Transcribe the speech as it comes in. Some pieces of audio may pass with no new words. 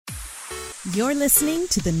You're listening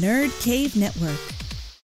to the Nerd Cave Network.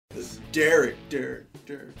 This is Derek.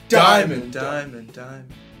 Diamond.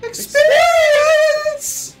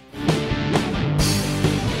 Experience!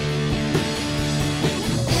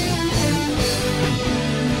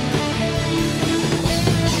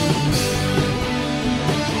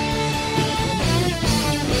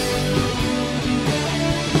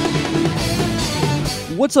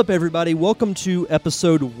 What's up, everybody? Welcome to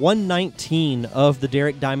episode 119 of the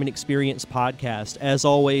Derek Diamond Experience podcast. As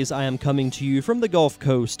always, I am coming to you from the Gulf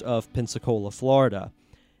Coast of Pensacola, Florida.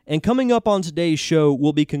 And coming up on today's show,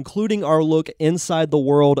 we'll be concluding our look inside the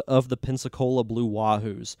world of the Pensacola Blue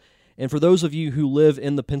Wahoos. And for those of you who live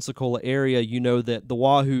in the Pensacola area, you know that the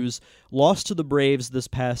Wahoos lost to the Braves this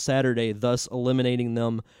past Saturday, thus eliminating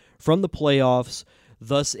them from the playoffs,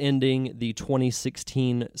 thus ending the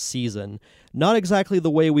 2016 season. Not exactly the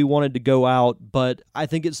way we wanted to go out, but I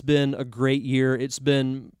think it's been a great year. It's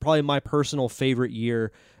been probably my personal favorite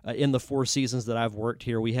year in the 4 seasons that I've worked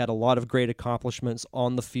here. We had a lot of great accomplishments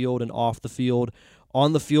on the field and off the field.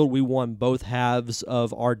 On the field, we won both halves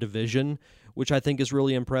of our division, which I think is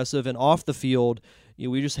really impressive. And off the field,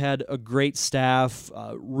 we just had a great staff,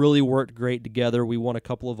 really worked great together. We won a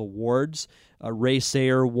couple of awards. Ray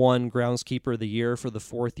Sayer won Groundskeeper of the Year for the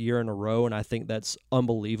 4th year in a row, and I think that's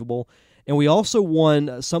unbelievable. And we also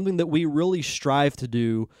won something that we really strive to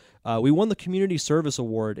do. We won the Community Service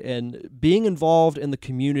Award, and being involved in the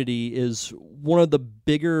community is one of the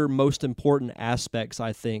bigger, most important aspects,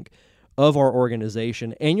 I think, of our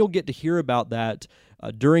organization. And you'll get to hear about that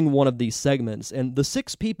during one of these segments. And the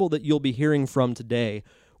 6 people that you'll be hearing from today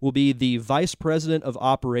will be the Vice President of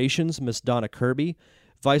Operations, Miss Donna Kirby,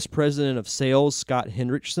 Vice President of Sales, Scott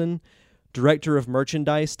Hendrickson, Director of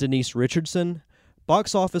Merchandise, Denise Richardson,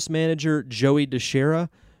 Box Office Manager, Joey DeShera,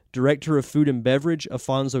 Director of Food and Beverage,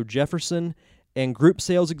 Afonso Jefferson, and Group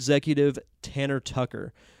Sales Executive, Tanner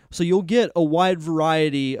Tucker. So you'll get a wide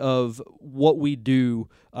variety of what we do,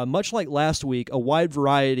 much like last week, a wide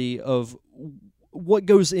variety of what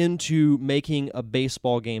goes into making a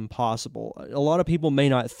baseball game possible. A lot of people may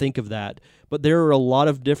not think of that, but there are a lot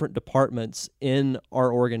of different departments in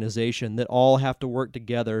our organization that all have to work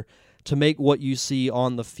together to make what you see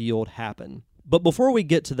on the field happen. But before we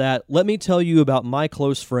get to that, let me tell you about my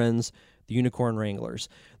close friends, the Unicorn Wranglers.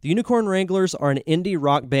 The Unicorn Wranglers are an indie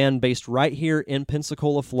rock band based right here in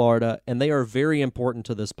Pensacola, Florida, and they are very important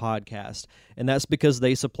to this podcast. And that's because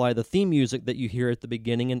they supply the theme music that you hear at the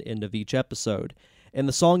beginning and end of each episode. And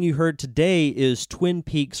the song you heard today is Twin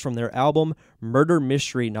Peaks from their album Murder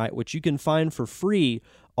Mystery Night, which you can find for free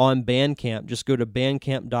on Bandcamp. Just go to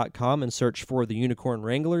bandcamp.com and search for the Unicorn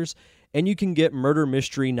Wranglers, and you can get Murder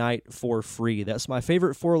Mystery Night for free. That's my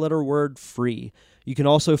favorite 4-letter word, free. You can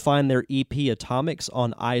also find their EP Atomics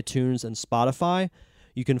on iTunes and Spotify.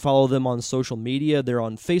 You can follow them on social media. They're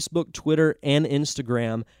on Facebook, Twitter, and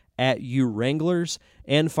Instagram at UWranglers.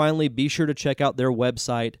 And finally, be sure to check out their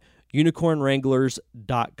website,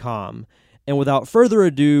 unicornwranglers.com. And without further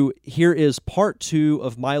ado, here is part 2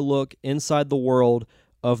 of my look inside the world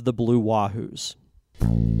of the Blue Wahoos.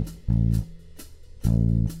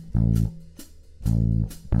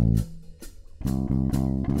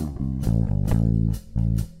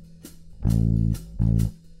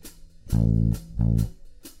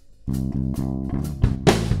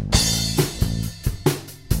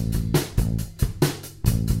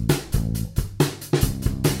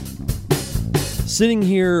 Sitting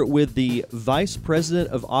here with the Vice President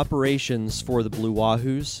of Operations for the Blue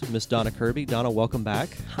Wahoos, Miss Donna Kirby. Donna, welcome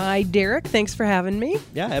back. Hi, Derek. Thanks for having me.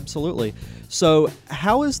 Yeah, absolutely. So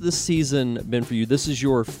how has this season been for you? This is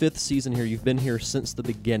your 5th season here. You've been here since the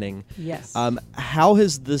beginning. Yes. How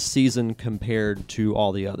has this season compared to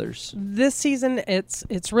all the others? This season,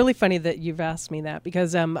 it's really funny that you've asked me that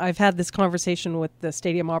because I've had this conversation with the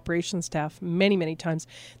stadium operations staff many, many times.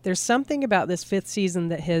 There's something about this 5th season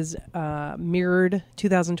that has mirrored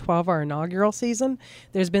 2012, our inaugural season.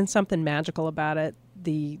 There's been something magical about it.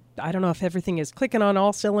 I don't know if everything is clicking on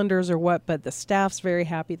all cylinders or what, but the staff's very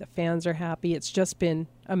happy. The fans are happy. It's just been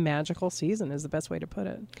a magical season is the best way to put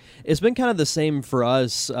it. It's been kind of the same for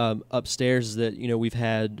us upstairs that, we've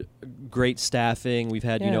had great staffing. We've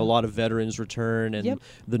had, a lot of veterans return and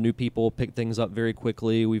the new people pick things up very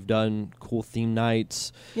quickly. We've done cool theme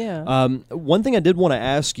nights. Yeah. One thing I did want to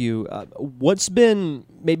ask you, what's been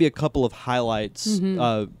maybe a couple of highlights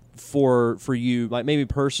for you, like maybe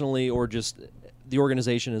personally or just the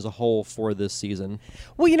organization as a whole for this season?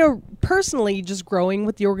 Well, personally, just growing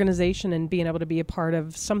with the organization and being able to be a part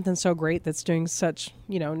of something so great that's doing such,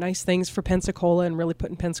 nice things for Pensacola and really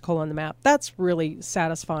putting Pensacola on the map, that's really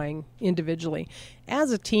satisfying individually.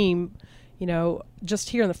 As a team, just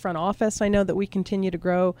here in the front office, I know that we continue to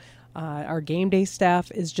grow. Our game day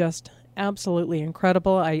staff is just absolutely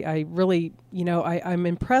incredible. I really, I'm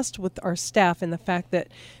impressed with our staff in the fact that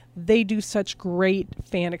they do such great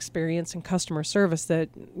fan experience and customer service that,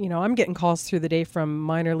 I'm getting calls through the day from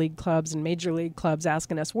minor league clubs and major league clubs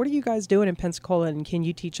asking us, what are you guys doing in Pensacola, and can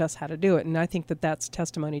you teach us how to do it? And I think that that's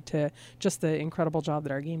testimony to just the incredible job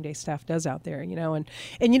that our game day staff does out there, and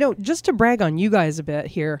just to brag on you guys a bit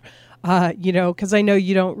here, because I know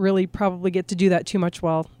you don't really probably get to do that too much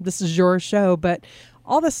while this is your show, but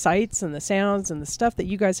all the sights and the sounds and the stuff that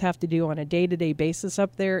you guys have to do on a day-to-day basis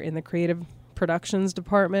up there in the creative productions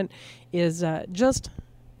department is just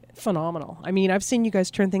phenomenal. I mean, I've seen you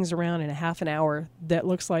guys turn things around in a half an hour that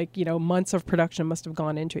looks like, months of production must have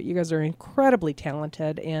gone into it. You guys are incredibly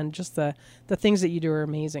talented, and just the things that you do are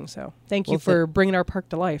amazing. So thank you for bringing our park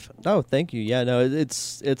to life. Oh, thank you. Yeah, no,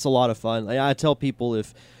 it's a lot of fun. I tell people,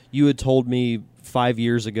 if you had told me 5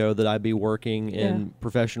 years ago that I'd be working in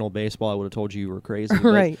professional baseball, I would have told you were crazy.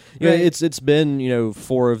 Right. It's been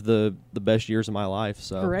 4 of the best years of my life.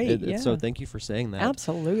 So so thank you for saying that.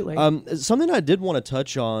 Absolutely. Something I did want to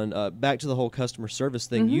touch on, back to the whole customer service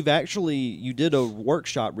thing. Mm-hmm. You did a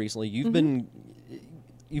workshop recently. You've been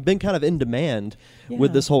kind of in demand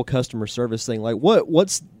with this whole customer service thing. Like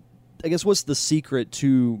what's the secret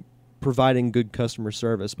to providing good customer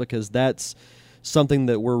service? Because that's something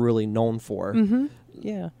that we're really known for. Mm-hmm.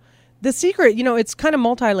 Yeah. The secret, it's kind of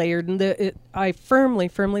multi-layered, and I firmly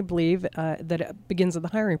believe that it begins with the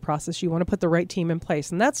hiring process. You want to put the right team in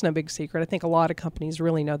place, and that's no big secret. I think a lot of companies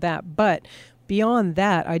really know that. But beyond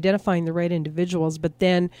that, identifying the right individuals, but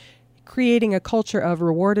then creating a culture of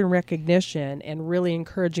reward and recognition and really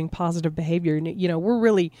encouraging positive behavior.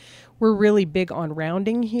 We're really big on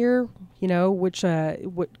rounding here, which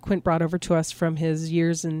what Quint brought over to us from his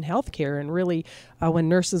years in healthcare, and really when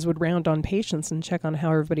nurses would round on patients and check on how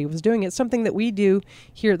everybody was doing. It's something that we do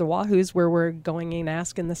here at the Wahoos, where we're going in and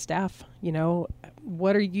asking the staff,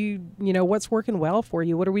 what are you, what's working well for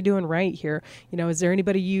you? What are we doing right here? Is there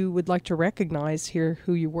anybody you would like to recognize here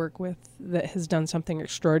who you work with that has done something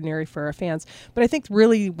extraordinary for our fans? But I think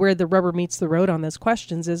really where the rubber meets the road on those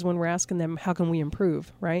questions is when we're asking them, how can we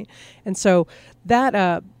improve, right? And so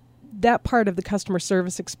that part of the customer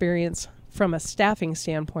service experience from a staffing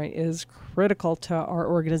standpoint is critical to our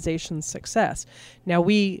organization's success. Now,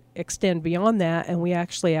 we extend beyond that, and we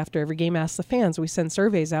actually, after every game, ask the fans. We send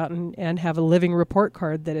surveys out and have a living report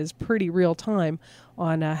card that is pretty real time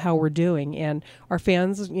on how we're doing. And our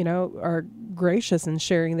fans, are gracious in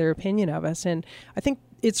sharing their opinion of us. And I think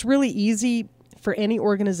it's really easy for any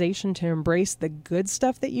organization to embrace the good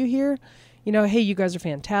stuff that you hear. Hey, you guys are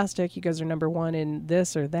fantastic. You guys are number one in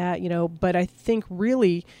this or that, But I think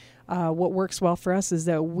really what works well for us is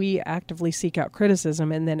that we actively seek out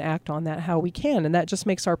criticism and then act on that how we can. And that just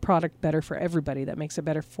makes our product better for everybody. That makes it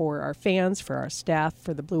better for our fans, for our staff,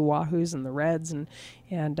 for the Blue Wahoos and the Reds.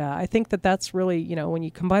 And I think that that's really, when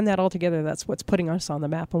you combine that all together, that's what's putting us on the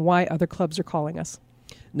map and why other clubs are calling us.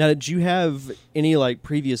 Now, did you have any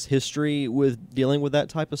previous history with dealing with that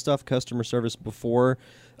type of stuff, customer service, before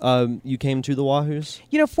you came to the Wahoos?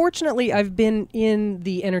 Fortunately, I've been in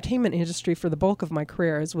the entertainment industry for the bulk of my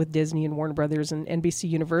career. I was with Disney and Warner Brothers and NBC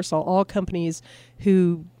Universal, all companies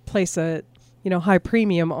who place a high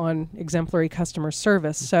premium on exemplary customer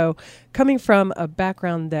service. So coming from a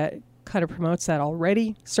background that kind of promotes that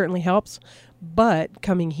already certainly helps. But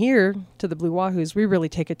coming here to the Blue Wahoos, we really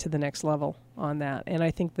take it to the next level on that. And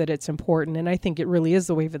I think that it's important, and I think it really is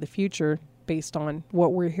the wave of the future based on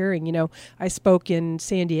what we're hearing. I spoke in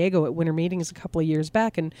San Diego at winter meetings a couple of years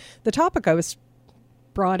back, and the topic I was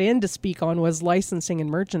brought in to speak on was licensing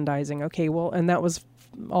and merchandising. Okay, well, and that was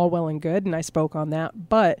all well and good, and I spoke on that,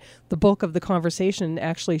 but the bulk of the conversation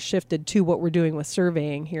actually shifted to what we're doing with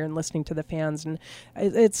surveying here and listening to the fans. And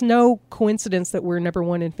it's no coincidence that we're number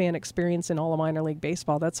one in fan experience in all of minor league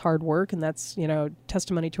baseball. That's hard work, and that's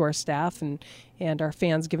testimony to our staff and our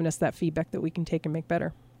fans giving us that feedback that we can take and make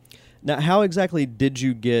better. Now, how exactly did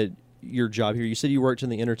you get your job here? You said you worked in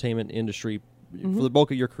the entertainment industry for the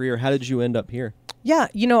bulk of your career. How did you end up here? Yeah,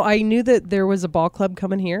 I knew that there was a ball club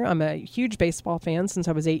coming here. I'm a huge baseball fan since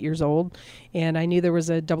I was 8 years old, and I knew there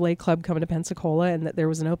was a AA club coming to Pensacola and that there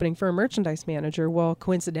was an opening for a merchandise manager. Well,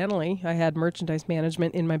 coincidentally, I had merchandise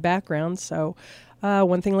management in my background, so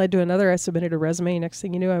one thing led to another. I submitted a resume. Next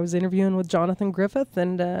thing you knew, I was interviewing with Jonathan Griffith,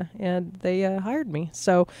 and they hired me.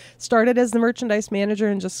 So started as the merchandise manager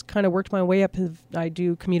and just kind of worked my way up. I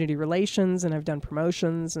do community relations, and I've done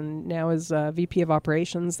promotions, and now as VP of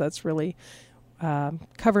operations. That's really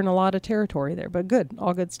covering a lot of territory there. But good,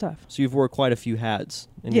 all good stuff. So you've wore quite a few hats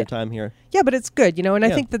in your time here. Yeah, but it's good, and I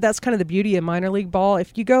think that's kind of the beauty of minor league ball.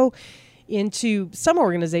 If you go into some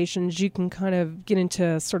organizations, you can kind of get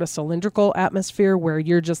into sort of cylindrical atmosphere where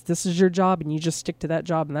this is your job and you just stick to that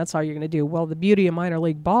job and that's all you're going to do. Well, the beauty of minor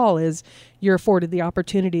league ball is you're afforded the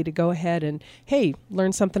opportunity to go ahead and, hey,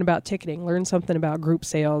 learn something about ticketing, learn something about group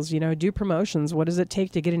sales, do promotions. What does it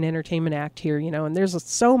take to get an entertainment act here? And there's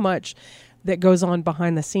so much that goes on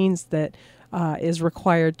behind the scenes that is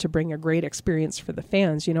required to bring a great experience for the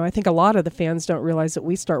fans. I think a lot of the fans don't realize that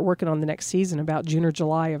we start working on the next season about June or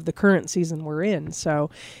July of the current season we're in. So,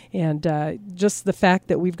 and just the fact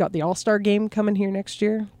that we've got the All-Star game coming here next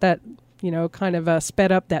year, that, kind of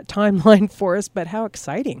sped up that timeline for us. But how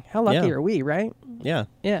exciting. How lucky are we, right? Yeah.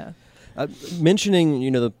 Yeah.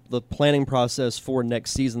 Mentioning, the planning process for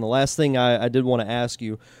next season, the last thing I did want to ask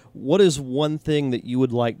you, what is one thing that you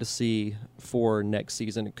would like to see for next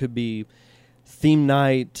season? It could be theme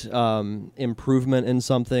night, improvement in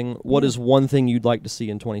something. What is one thing you'd like to see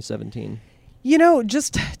in 2017?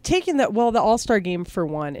 Just taking that, the All-Star game for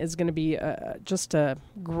one is going to be just a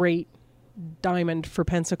great diamond for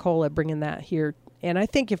Pensacola, bringing that here. And I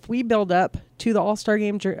think if we build up to the All-Star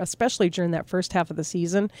game, especially during that first half of the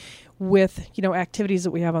season, with, activities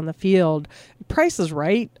that we have on the field, Price is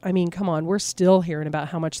Right. I mean, come on, we're still hearing about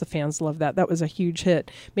how much the fans love that. That was a huge hit.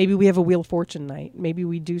 Maybe we have a Wheel of Fortune night. Maybe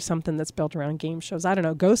we do something that's built around game shows. I don't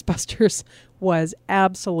know. Ghostbusters was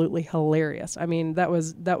absolutely hilarious. I mean, that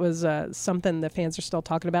was something the fans are still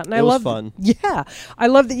talking about. And it was fun. Yeah. I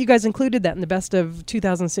love that you guys included that in the best of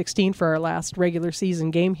 2016 for our last regular season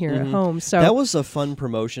game here at home. So that was a fun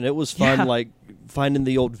promotion. It was fun, like finding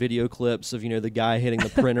the old video clips of, the guy hitting the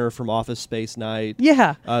printer from Office Space Night.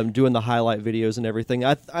 Yeah. Doing the highlight videos and everything.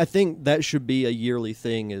 I think that should be a yearly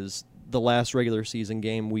thing, is the last regular season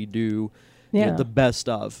game we do the best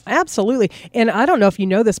of. Absolutely. And I don't know if you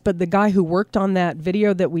know this, but the guy who worked on that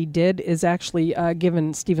video that we did is actually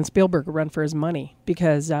giving Steven Spielberg a run for his money,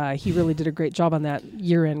 because he really did a great job on that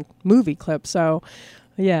year-end movie clip. So,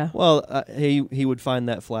 yeah. Well, he would find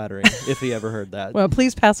that flattering if he ever heard that. Well,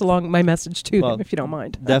 please pass along my message to him if you don't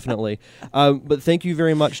mind. Definitely. But thank you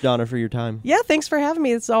very much, Donna, for your time. Yeah, thanks for having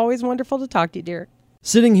me. It's always wonderful to talk to you, Derek.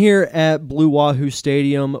 Sitting here at Blue Wahoo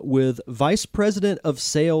Stadium with Vice President of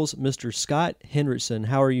Sales, Mr. Scott Hendrickson.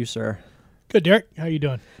 How are you, sir? Good, Derek. How are you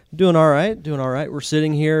doing? Doing all right. We're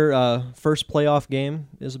sitting here. First playoff game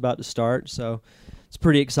is about to start, so it's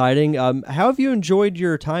pretty exciting. How have you enjoyed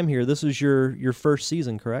your time here? This is your first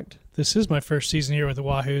season, correct? This is my first season here with the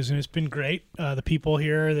Wahoos, and it's been great. The people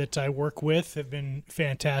here that I work with have been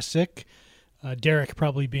fantastic. Derek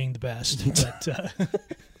probably being the best. But,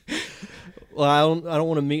 well, I don't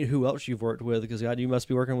want to meet who else you've worked with, because you must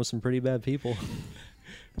be working with some pretty bad people.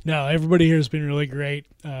 No, everybody here has been really great.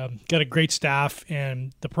 Got a great staff,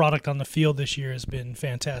 and the product on the field this year has been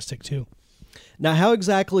fantastic too. Now, how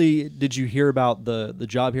exactly did you hear about the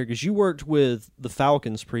job here? Because you worked with the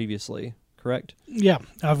Falcons previously, correct? Yeah,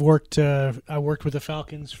 I worked with the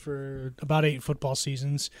Falcons for about 8 football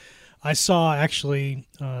seasons. I saw actually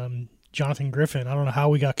Jonathan Griffin. I don't know how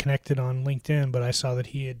we got connected on LinkedIn, but I saw that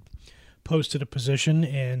he had posted a position,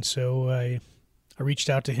 and so I reached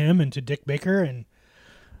out to him and to Dick Baker, and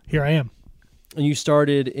here I am. And you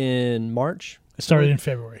started in March? I started in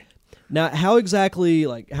February. Now, how exactly,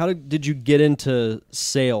 did you get into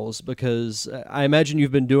sales? Because I imagine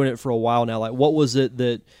you've been doing it for a while now. What was it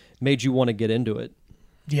that made you want to get into it?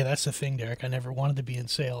 Yeah, that's the thing, Derek. I never wanted to be in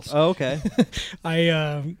sales. Oh, okay.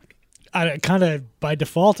 I kind of by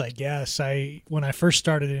default, I guess. When I first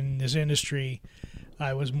started in this industry,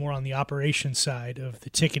 I was more on the operations side of the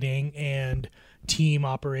ticketing and team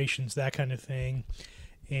operations, that kind of thing.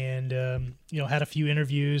 And, had a few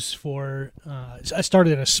interviews for I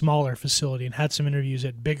started at a smaller facility and had some interviews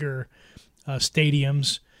at bigger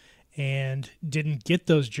stadiums, and didn't get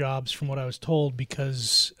those jobs from what I was told,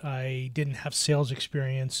 because I didn't have sales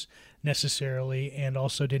experience necessarily, and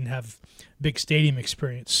also didn't have big stadium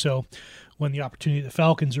experience. So when the opportunity at the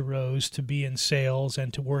Falcons arose to be in sales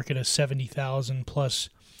and to work at a 70,000 plus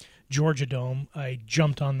Georgia Dome, I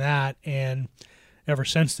jumped on that, and ever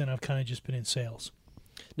since then I've kind of just been in sales.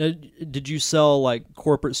 Now, did you sell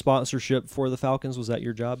corporate sponsorship for the Falcons? Was that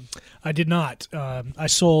your job? I did not. I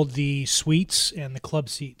sold the suites and the club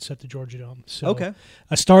seats at the Georgia Dome. So okay.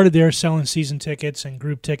 I started there selling season tickets and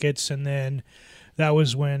group tickets, and then that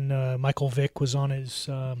was when Michael Vick was on his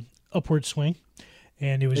upward swing.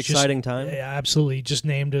 And it was exciting time. Yeah, absolutely. Just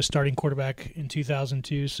named a starting quarterback in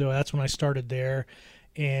 2002. So that's when I started there.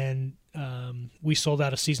 And we sold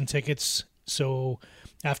out of season tickets. So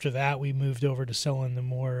after that, we moved over to selling the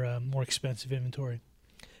more expensive inventory.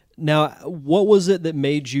 Now, what was it that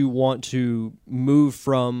made you want to move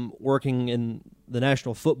from working in the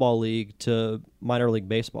National Football League to minor league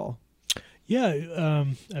baseball? Yeah,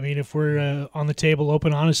 I mean, if we're on the table,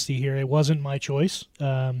 open honesty here, it wasn't my choice.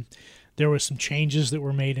 There were some changes that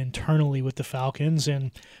were made internally with the Falcons,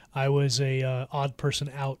 and I was a odd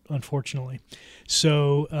person out, unfortunately.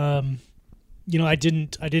 So, I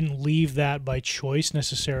didn't leave that by choice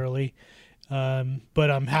necessarily,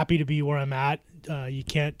 but I'm happy to be where I'm at. You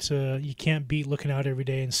can't beat looking out every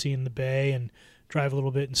day and seeing the bay, and drive a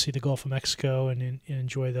little bit and see the Gulf of Mexico, and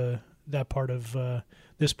enjoy that part of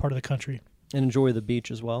this part of the country. And enjoy the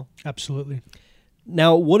beach as well? Absolutely.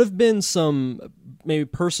 Now, what have been some maybe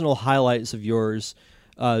personal highlights of yours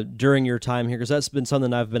during your time here? Because that's been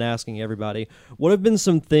something I've been asking everybody. What have been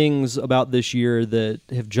some things about this year that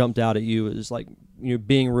have jumped out at you as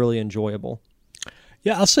being really enjoyable?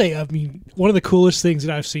 Yeah, I'll say, I mean, one of the coolest things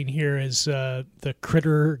that I've seen here is the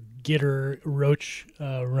Critter Getter Roach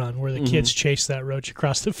run, where the kids chase that roach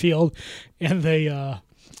across the field, and the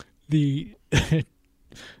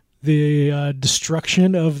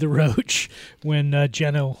destruction of the roach when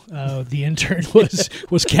Jenna, the intern,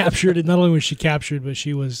 was captured. And not only was she captured, but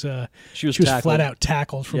she was flat out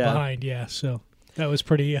tackled from behind. Yeah, so that was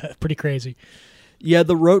pretty crazy. Yeah,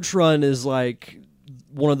 the roach run is like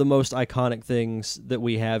one of the most iconic things that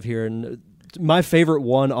we have here, and my favorite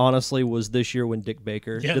one, honestly, was this year when Dick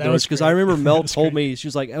Baker did the roach, because I remember Mel told me, she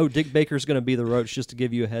was like, "Oh, Dick Baker's going to be the roach," just to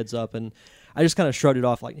give you a heads up, and I just kind of shrugged it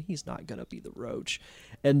off like, he's not going to be the roach.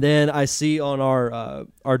 And then I see on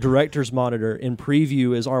our director's monitor in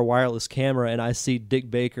preview is our wireless camera, and I see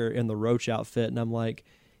Dick Baker in the roach outfit, and I'm like,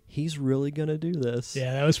 he's really going to do this.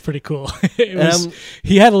 Yeah, that was pretty cool.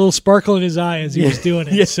 He had a little sparkle in his eye as he was doing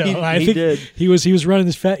it. Yeah, so I think did. He was running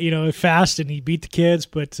this fast, and he beat the kids,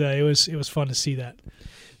 but it was fun to see that.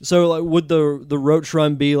 So would the roach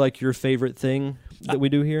run be like your favorite thing that we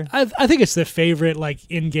do here? I think it's the favorite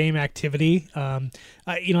in-game activity. I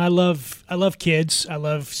love kids. I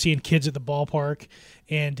love seeing kids at the ballpark,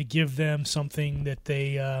 and to give them something that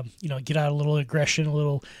they get out a little aggression,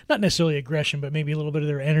 not necessarily aggression, but maybe a little bit of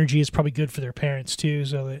their energy is probably good for their parents too,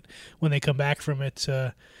 so that when they come back from it,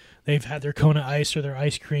 they've had their Kona ice or their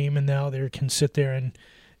ice cream, and now they can sit there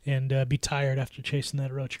and be tired after chasing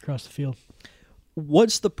that roach across the field.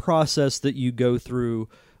 What's the process that you go through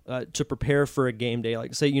to prepare for a game day?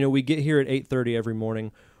 Like, say, we get here at 8:30 every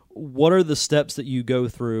morning. What are the steps that you go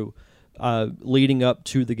through leading up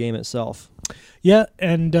to the game itself? Yeah,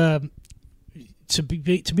 and to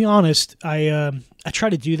be honest, I try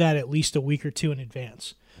to do that at least a week or two in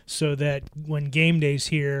advance, so that when game day's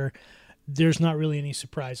here, there's not really any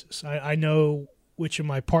surprises. I know which of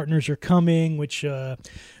my partners are coming, which are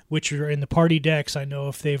in the party decks. I know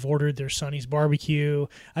if they've ordered their Sonny's barbecue.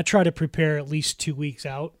 I try to prepare at least 2 weeks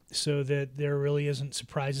out so that there really isn't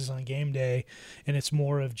surprises on game day, and it's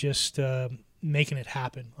more of just making it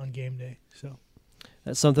happen on game day. So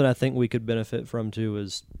that's something I think we could benefit from too,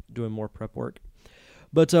 is doing more prep work.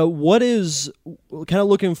 But what is, kind of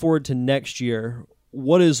looking forward to next year,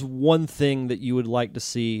 what is one thing that you would like to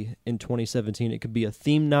see in 2017? It could be a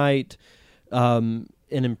theme night, an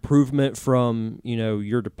improvement from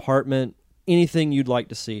your department, anything you'd like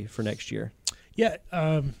to see for next year. Yeah,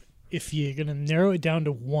 if you're going to narrow it down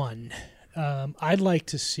to one, I'd like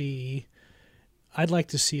to see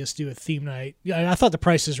us do a theme night. I thought the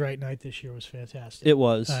Price is Right night this year was fantastic. It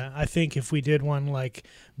was. I think if we did one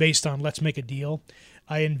based on Let's Make a Deal,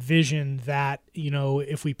 I envision that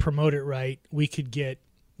if we promote it right, we could get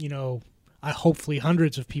hopefully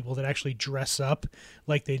hundreds of people that actually dress up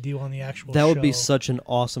like they do on the actual show. That would be such an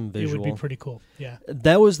awesome visual. It would be pretty cool. Yeah.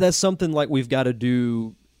 That's something we've got to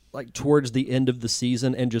do towards the end of the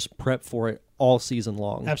season and just prep for it all season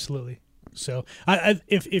long. Absolutely. So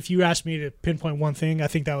if you asked me to pinpoint one thing, I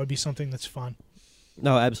think that would be something that's fun.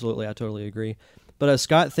 No, absolutely. I totally agree. But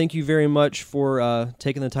Scott, thank you very much for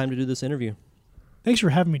taking the time to do this interview. Thanks for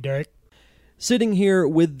having me, Derek. Sitting here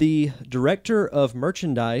with the Director of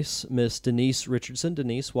Merchandise, Miss Denise Richardson.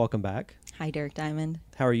 Denise, welcome back. Hi, Derek Diamond.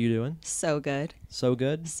 How are you doing? So good. So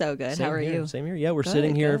good? So good. Same How are here. you? Same here. Yeah, we're Good,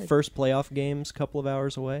 sitting here, good. first playoff games, couple of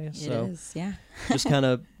hours away. So It is, yeah. just kind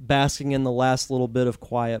of basking in the last little bit of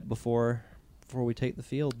quiet before we take the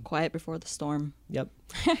field. Quiet before the storm. Yep.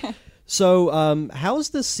 So how's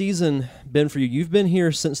this season been for you? You've been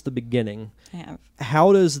here since the beginning. I have.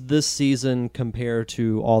 How does this season compare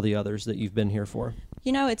to all the others that you've been here for?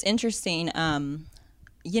 It's interesting.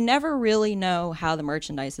 you never really know how the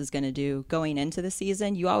merchandise is going to do going into the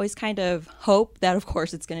season. You always kind of hope that, of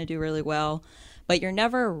course, it's going to do really well, but you're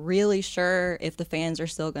never really sure if the fans are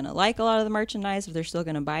still going to like a lot of the merchandise, if they're still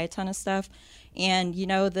going to buy a ton of stuff. And,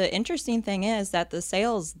 the interesting thing is that the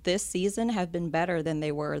sales this season have been better than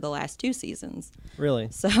they were the last 2 seasons. Really?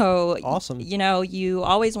 So, awesome. You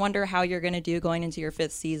always wonder how you're going to do going into your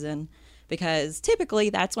 5th season, because typically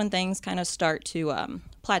that's when things kind of start to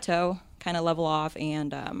plateau, kind of level off,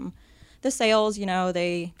 and the sales,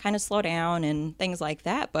 they kind of slow down and things like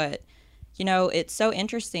that. But, it's so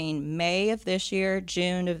interesting. May of this year,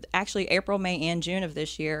 April, May, and June of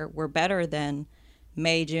this year were better than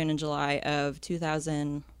May, June, and July of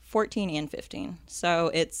 2014 and 15. So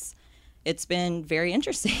it's been very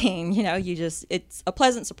interesting. It's a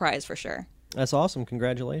pleasant surprise for sure. That's awesome.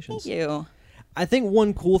 Congratulations. Thank you. I think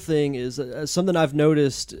one cool thing is something I've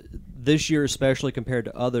noticed this year, especially compared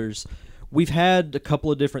to others. We've had a couple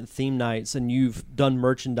of different theme nights, and you've done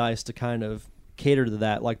merchandise to kind of cater to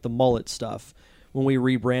that, like the mullet stuff. When we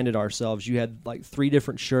rebranded ourselves, you had like 3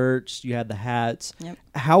 different shirts, you had the hats. Yep.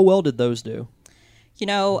 How well did those do?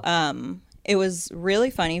 It was really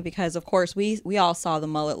funny because, of course, we all saw the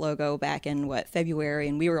mullet logo back in, February,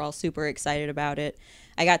 and we were all super excited about it.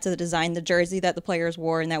 I got to design the jersey that the players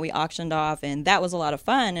wore and that we auctioned off, and that was a lot of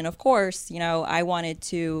fun. And, of course,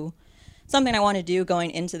 something I wanted to do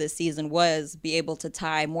going into this season was be able to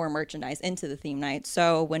tie more merchandise into the theme night.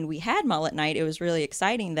 So when we had Mullet Night, it was really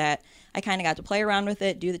exciting that I kind of got to play around with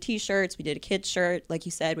it, do the T-shirts. We did a kid's shirt. Like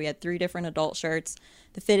you said, we had 3 different adult shirts.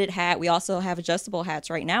 The fitted hat. We also have adjustable hats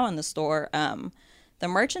right now in the store. The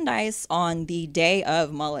merchandise on the day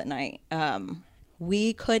of Mullet Night,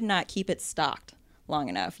 we could not keep it stocked long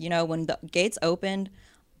enough. When the gates opened,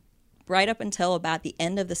 right up until about the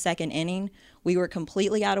end of the 2nd inning, we were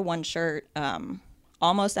completely out of one shirt,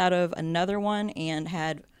 almost out of another one, and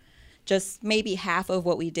had just maybe half of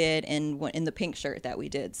what we did in the pink shirt that we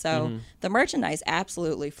did. So the merchandise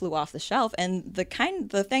absolutely flew off the shelf. And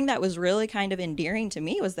the thing that was really kind of endearing to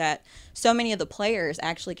me was that so many of the players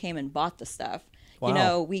actually came and bought the stuff.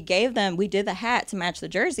 Wow. We did the hat to match the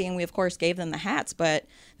jersey, and we, of course, gave them the hats. But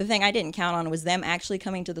the thing I didn't count on was them actually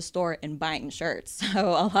coming to the store and buying shirts. So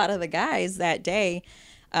a lot of the guys that day,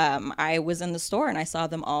 I was in the store, and I saw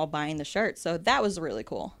them all buying the shirts. So that was really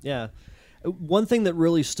cool. Yeah. One thing that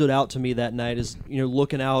really stood out to me that night is,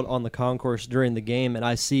 looking out on the concourse during the game, and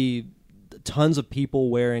I see tons of people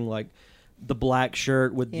wearing, like, the black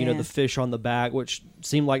shirt with, the fish on the back, which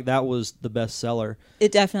seemed like that was the best seller.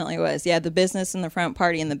 It definitely was. Yeah, the business in the front,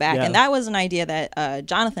 party in the back. Yeah. And that was an idea that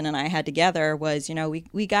Jonathan and I had together was,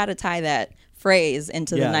 we got to tie that phrase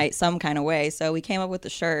into the night some kind of way. So we came up with the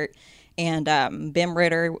shirt. And Bim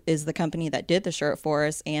Ritter is the company that did the shirt for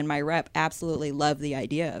us, and my rep absolutely loved the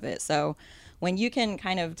idea of it. So when you can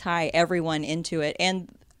kind of tie everyone into it, and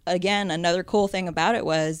again, another cool thing about it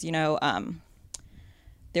was, it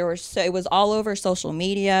was all over social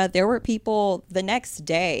media. There were people the next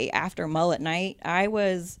day after Mullet Night. I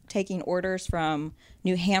was taking orders from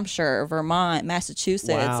New Hampshire, Vermont,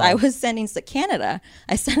 Massachusetts. Wow. I was sending to Canada.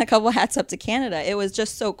 I sent a couple hats up to Canada. It was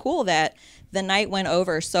just so cool that the night went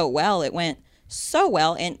over so well. It went so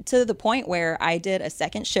well, and to the point where I did a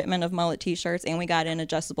second shipment of mullet T-shirts, and we got an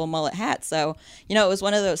adjustable mullet hat. So, it was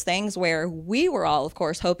one of those things where we were all, of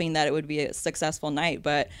course, hoping that it would be a successful night,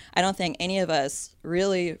 but I don't think any of us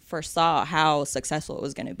really foresaw how successful it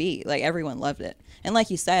was going to be. Like, everyone loved it. And like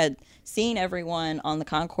you said, seeing everyone on the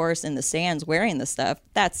concourse in the stands wearing the stuff,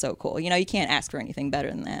 that's so cool. You can't ask for anything better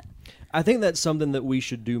than that. I think that's something that we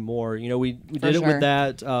should do more. We did it sure. with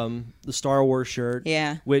that, the Star Wars shirt.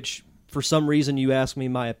 Yeah. Which, for some reason, you asked me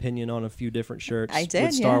my opinion on a few different shirts. I did,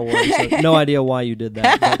 with Star Wars. So no idea why you did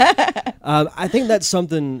that. But, I think that's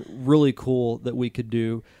something really cool that we could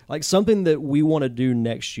do. Like, something that we want to do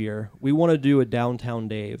next year. We want to do a Downtown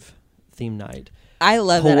Dave theme night. I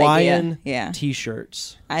love Hawaiian that idea. Yeah.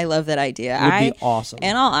 T-shirts. I love that idea. Would be awesome.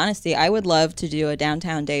 In all honesty, I would love to do a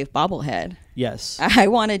Downtown Dave bobblehead. Yes. I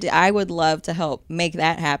would love to help make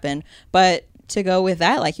that happen. But to go with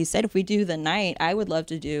that, like you said, if we do the night, I would love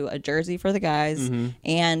to do a jersey for the guys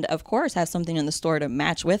and, of course, have something in the store to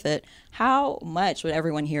match with it. How much would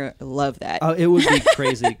everyone here love that? It would be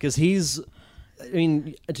crazy because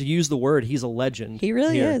to use the word, he's a legend. He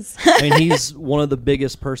really here. is. He's one of the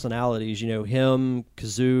biggest personalities. Him,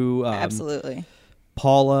 Kazoo, Absolutely.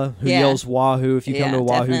 Paula, who yells Wahoo. If you come to a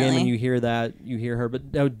Wahoo definitely. game and you hear that, you hear her. But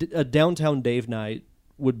a Downtown Dave night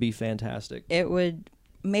would be fantastic. It would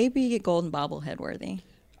maybe get golden bobblehead worthy.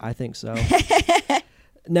 I think so.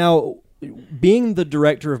 Now, Being the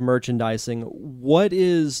director of merchandising, what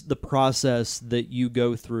is the process that you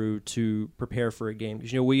go through to prepare for a game?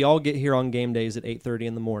 Because, we all get here on game days at 8:30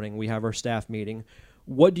 in the morning. We have our staff meeting.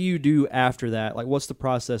 What do you do after that? Like, what's the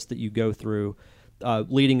process that you go through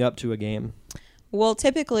leading up to a game? Well,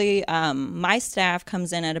 typically, my staff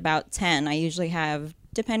comes in at about 10. I usually have,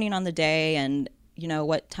 depending on the day and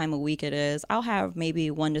what time of week it is, I'll have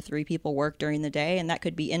maybe 1 to 3 people work during the day, and that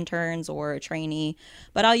could be interns or a trainee.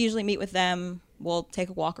 But I'll usually meet with them. We'll take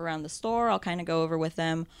a walk around the store. I'll kind of go over with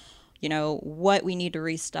them, what we need to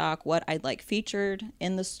restock, what I'd like featured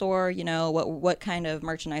in the store, what kind of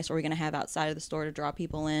merchandise are we going to have outside of the store to draw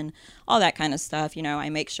people in, all that kind of stuff. I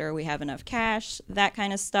make sure we have enough cash, that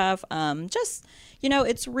kind of stuff.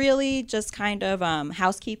 It's really just kind of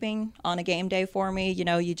housekeeping on a game day for me.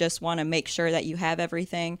 You just want to make sure that you have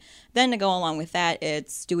everything. Then to go along with that,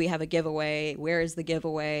 it's, do we have a giveaway? Where is the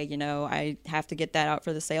giveaway? I have to get that out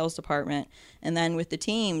for the sales department. And then with the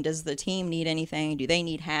team, does the team need anything? Do they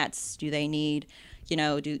need hats? Do they need,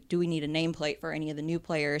 do we need a nameplate for any of the new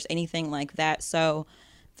players? Anything like that. So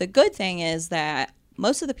the good thing is that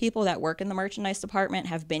most of the people that work in the merchandise department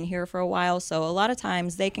have been here for a while. So a lot of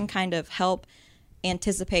times they can kind of help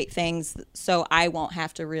anticipate things so I won't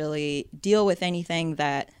have to really deal with anything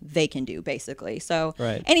that they can do, basically. So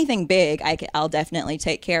anything big I'll definitely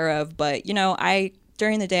take care of. But,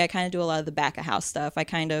 during the day, I kind of do a lot of the back of house stuff. I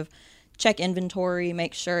kind of check inventory,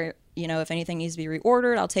 make sure, if anything needs to be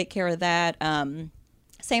reordered, I'll take care of that.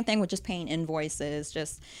 Same thing with just paying invoices,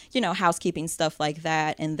 just, housekeeping stuff like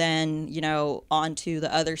that. And then, on to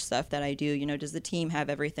the other stuff that I do. Does the team have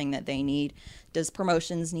everything that they need? Does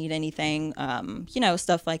promotions need anything?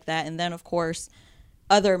 Stuff like that. And then, of course,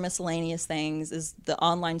 other miscellaneous things. Is the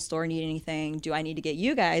online store need anything? Do I need to get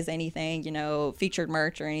you guys anything, featured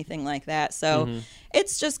merch or anything like that? So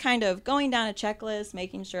it's just kind of going down a checklist,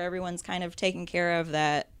 making sure everyone's kind of taken care of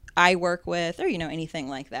that I work with, or anything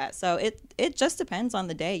like that. So it just depends on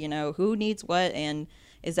the day, who needs what and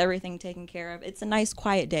is everything taken care of. It's a nice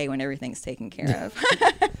quiet day when everything's taken care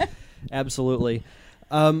of. Absolutely.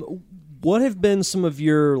 What have been some of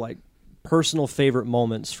your personal favorite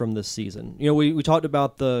moments from this season? We talked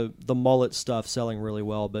about the mullet stuff selling really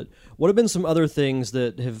well, but what have been some other things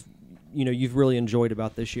that have you've really enjoyed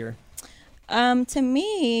about this year? To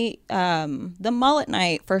me, the mullet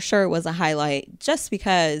night for sure was a highlight, just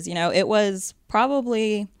because, it was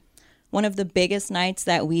probably one of the biggest nights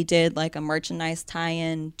that we did like a merchandise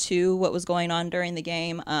tie-in to what was going on during the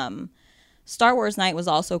game. Star Wars night was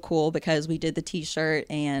also cool because we did the t-shirt,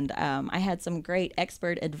 and I had some great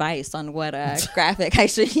expert advice on what graphic I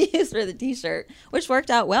should use for the t-shirt, which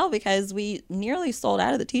worked out well because we nearly sold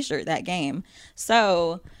out of the t-shirt that game.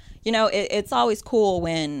 So it's always cool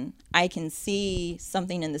when I can see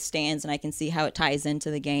something in the stands and I can see how it ties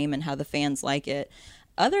into the game and how the fans like it.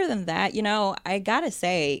 Other than that, I gotta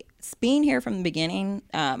say, being here from the beginning,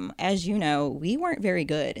 as we weren't very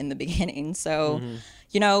good in the beginning. So,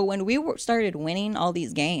 when we started winning all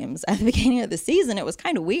these games at the beginning of the season, it was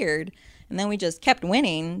kind of weird. And then we just kept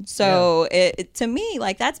winning. So it to me,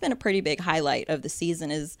 that's been a pretty big highlight of the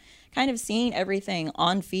season, is kind of seeing everything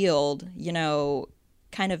on field,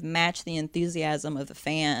 kind of match the enthusiasm of the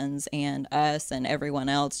fans and us and everyone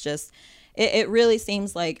else. Just it really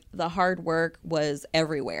seems like the hard work was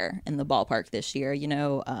everywhere in the ballpark this year.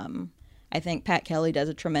 I think Pat Kelly does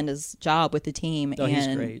a tremendous job with the team. Oh,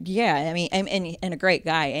 he's great. Yeah, I mean, and a great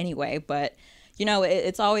guy anyway. But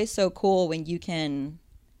it's always so cool when you can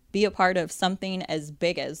be a part of something as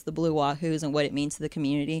big as the Blue Wahoos and what it means to the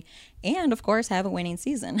community, and of course have a winning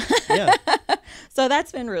season. Yeah. So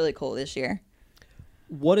that's been really cool this year.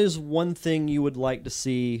 What is one thing you would like to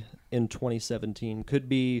see in 2017? Could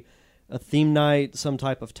be a theme night, some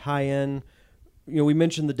type of tie-in. We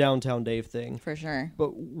mentioned the Downtown Dave thing. For sure. But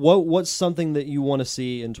what's something that you want to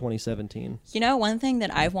see in 2017? One thing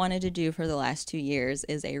that I've wanted to do for the last 2 years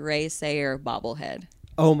is a Ray Sayer bobblehead.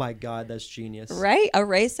 Oh my God, that's genius. Right? A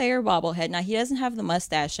Ray Sayer bobblehead. Now, he doesn't have the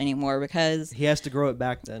mustache anymore because he has to grow it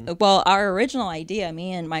back then. Well, our original idea,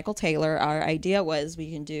 me and Michael Taylor, our idea was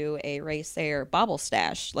we can do a Ray Sayer bobble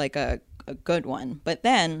stash, like a good one. But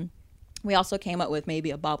then we also came up with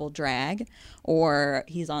maybe a bobble drag, or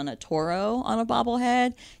he's on a Toro on a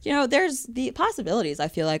bobblehead. There's the possibilities, I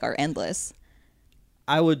feel like, are endless.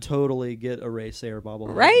 I would totally get a Ray Sayer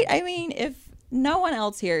bobblehead. Right? I mean, if no one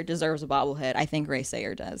else here deserves a bobblehead, I think Ray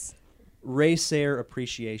Sayer does. Ray Sayer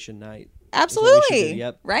Appreciation Night. Absolutely.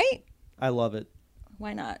 Yep. Right? I love it.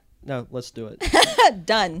 Why not? No, let's do it.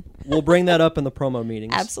 Done. We'll bring that up in the promo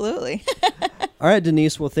meetings. Absolutely. All right,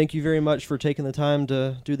 Denise. Well, thank you very much for taking the time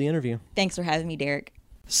to do the interview. Thanks for having me, Derek.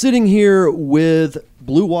 Sitting here with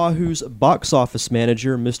Blue Wahoo's box office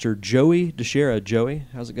manager, Mr. Joey DeShera. Joey,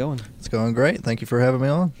 how's it going? It's going great. Thank you for having me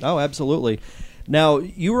on. Oh, absolutely. Now,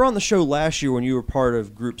 you were on the show last year when you were part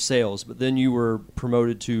of group sales, but then you were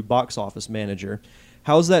promoted to box office manager.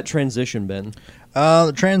 How's that transition been?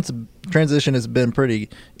 The transition has been pretty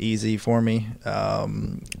easy for me.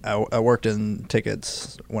 I worked in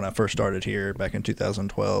tickets when I first started here back in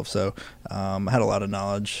 2012, so I had a lot of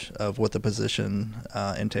knowledge of what the position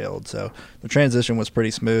entailed. So the transition was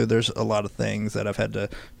pretty smooth. There's a lot of things that I've had to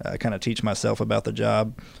kind of teach myself about the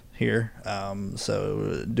job here.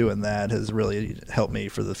 So doing that has really helped me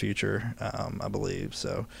for the future, I believe.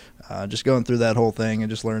 So just going through that whole thing and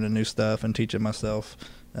just learning new stuff and teaching myself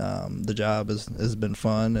the job has been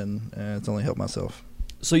fun, and it's only helped myself.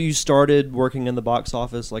 So you started working in the box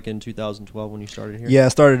office like in 2012 when you started here? Yeah, I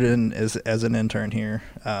started as an intern here.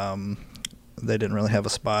 They didn't really have a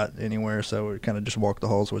spot anywhere, so we kind of just walked the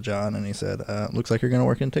halls with John, and he said, looks like you're going to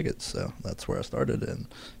work in tickets. So that's where I started, and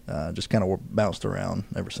just kind of bounced around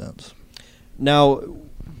ever since. Now,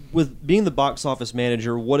 with being the box office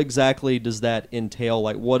manager, what exactly does that entail?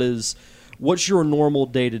 Like, what's your normal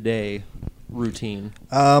day-to-day routine?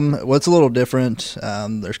 Well, it's a little different.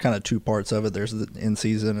 There's kind of two parts of it. There's the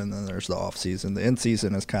in-season and then there's the off-season. The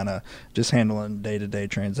in-season is kind of just handling day-to-day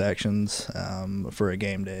transactions for a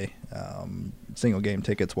game day. Single game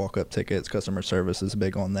tickets, walk-up tickets, customer service is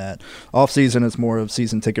big on that. Off-season is more of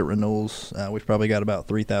season ticket renewals. We've probably got about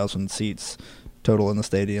 3,000 seats total in the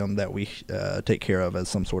stadium that we take care of as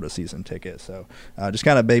some sort of season ticket. So just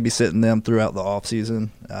kind of babysitting them throughout the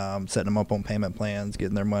off-season, setting them up on payment plans,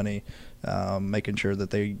 getting their money, making sure that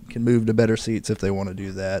they can move to better seats if they want to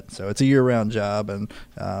do that. So it's a year-round job, and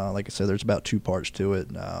like I said, there's about two parts to it,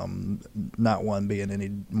 not one being any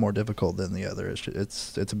more difficult than the other.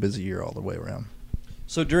 It's a busy year all the way around.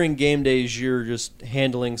 So during game days, you're just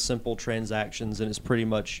handling simple transactions, and it's pretty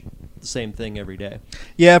much the same thing every day.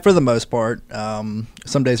 Yeah, for the most part. Some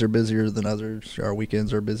days are busier than others. Our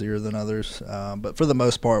weekends are busier than others. But for the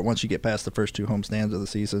most part, once you get past the first two homestands of the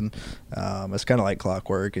season, it's kind of like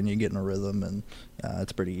clockwork, and you get in a rhythm, and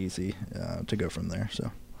it's pretty easy to go from there.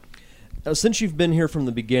 So, now, since you've been here from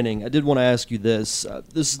the beginning, I did want to ask you this.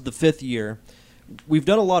 This is the 5th year. We've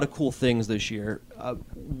done a lot of cool things this year.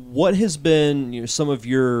 What has been some of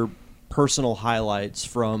your personal highlights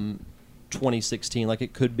from 2016? Like,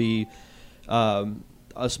 it could be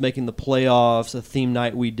us making the playoffs, a theme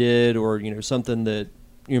night we did, or something that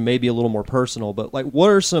maybe a little more personal. But like, what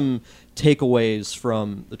are some takeaways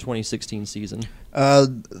from the 2016 season?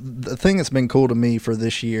 The thing that's been cool to me for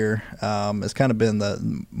this year has kind of been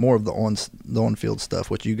the more of the on-field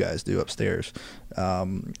stuff, what you guys do upstairs.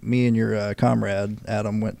 Me and your comrade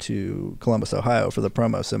Adam went to Columbus, Ohio for the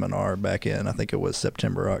promo seminar back in, I think it was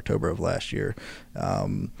September, October of last year.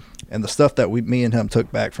 And the stuff that me and him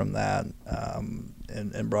took back from that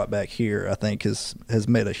and brought back here, I think has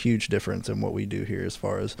made a huge difference in what we do here as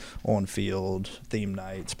far as on-field, theme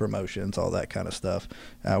nights, promotions, all that kind of stuff.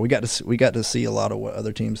 We got to see a lot of what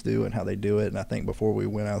other teams do and how they do it, and I think before we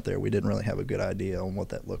went out there, we didn't really have a good idea on what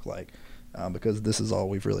that looked like because this is all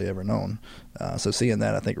we've really ever known. So seeing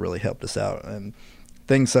that, I think, really helped us out. And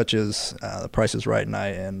things such as the Price is Right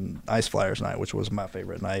night and Ice Flyers night, which was my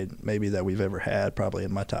favorite night maybe that we've ever had, probably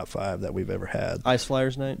in my top 5 that we've ever had. Ice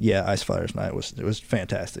Flyers night? Yeah, Ice Flyers night was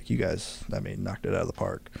fantastic. You guys, knocked it out of the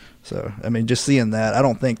park. So, just seeing that, I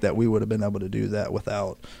don't think that we would have been able to do that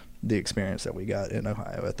without the experience that we got in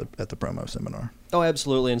Ohio at the promo seminar. Oh,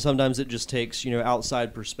 absolutely. And sometimes it just takes,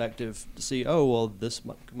 outside perspective to see, oh, well, this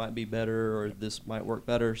might be better or this might work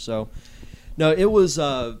better. So, no, it was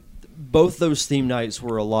both those theme nights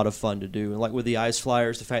were a lot of fun to do. And like with the Ice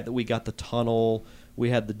Flyers, the fact that we got the tunnel,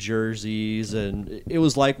 we had the jerseys, and it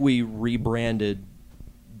was like we rebranded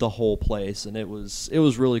the whole place, and it was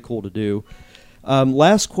really cool to do.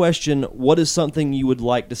 Last question, what is something you would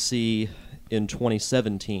like to see in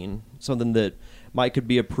 2017? Something that could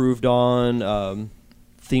be approved on,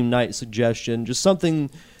 theme night suggestion, just something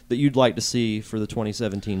that you'd like to see for the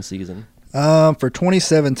 2017 season. For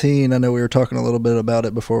 2017, I know we were talking a little bit about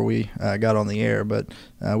it before we got on the air, but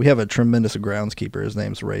we have a tremendous groundskeeper. His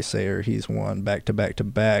name's Ray Sayer. He's won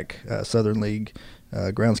back-to-back Southern League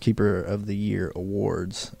Groundskeeper of the Year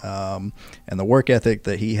awards. And the work ethic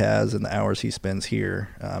that he has and the hours he spends here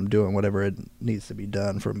doing whatever it needs to be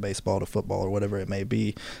done, from baseball to football or whatever it may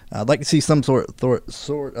be, I'd like to see some sort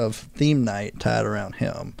of theme night tied around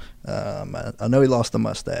him. I know he lost the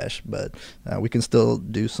mustache, but we can still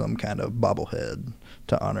do some kind of bobblehead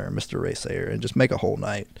to honor Mr. Ray Sayer and just make a whole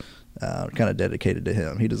night kind of dedicated to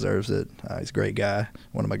him. He deserves it. He's a great guy,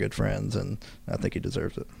 one of my good friends, and I think he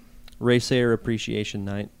deserves it. Racer Appreciation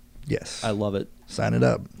Night. Yes. I love it. Sign it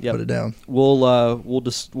up. Yep. Put it down.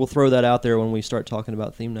 We'll throw that out there when we start talking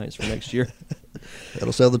about theme nights for next year.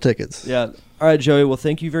 It'll sell the tickets. Yeah. All right, Joey. Well,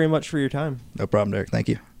 thank you very much for your time. No problem, Derek. Thank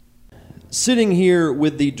you. Sitting here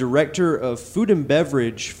with the Director of Food and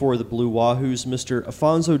Beverage for the Blue Wahoos, Mr.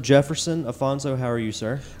 Afonso Jefferson. Afonso, how are you,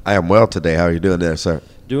 sir? I am well today. How are you doing there, sir?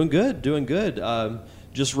 Doing good, doing good.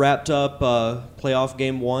 Just wrapped up playoff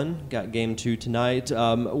game 1, got game 2 tonight.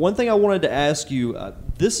 One thing I wanted to ask you,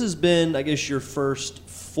 this has been, I guess, your first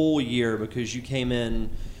full year because you came in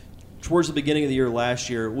towards the beginning of the year last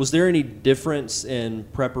year. Was there any difference in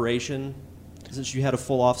preparation since you had a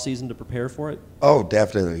full off season to prepare for it? Oh,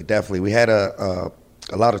 definitely. We had a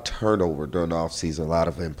lot of turnover during the off season. A lot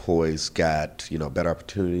of employees got better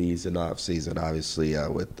opportunities in the off season. Obviously,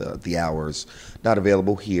 with the hours not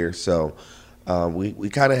available here, so we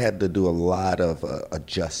kind of had to do a lot of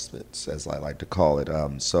adjustments, as I like to call it.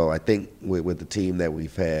 So I think with the team that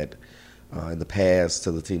we've had in the past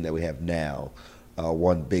to the team that we have now,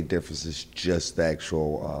 one big difference is just the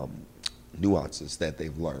actual nuances that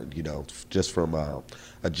they've learned, just from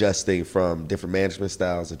adjusting from different management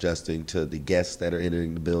styles, adjusting to the guests that are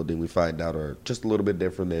entering the building, we find out are just a little bit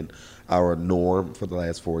different than our norm for the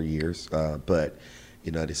last 4 years. But,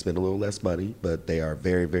 they spend a little less money, but they are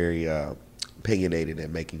very, very opinionated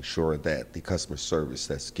in making sure that the customer service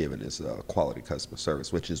that's given is quality customer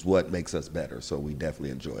service, which is what makes us better. So we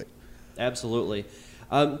definitely enjoy it. Absolutely.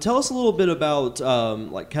 Tell us a little bit about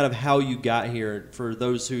kind of how you got here. For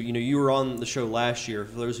those who you were on the show last year.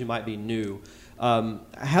 For those who might be new,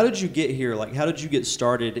 how did you get here? How did you get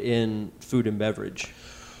started in food and beverage?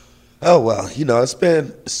 Oh well, it's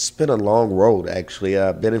been a long road actually.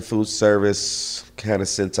 I've been in food service kind of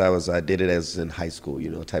since I did it as in high school,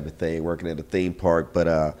 type of thing, working at a theme park.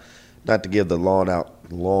 But not to give the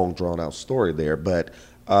long drawn out story there, but.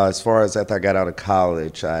 As far as after I got out of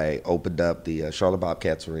college, I opened up the Charlotte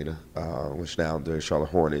Bobcats Arena, which now the Charlotte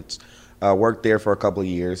Hornets. Worked there for a couple of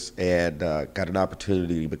years and got an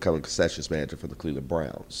opportunity to become a concessions manager for the Cleveland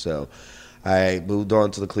Browns. So I moved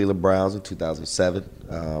on to the Cleveland Browns in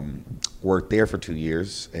 2007, worked there for 2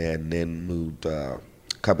 years, and then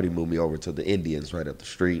company moved me over to the Indians right up the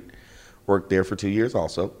street. Worked there for 2 years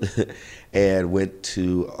also, and went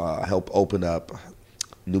to help open up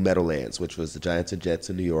New Meadowlands, which was the Giants and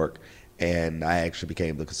Jets in New York, and I actually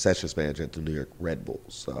became the concessions manager at the New York Red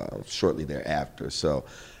Bulls shortly thereafter. So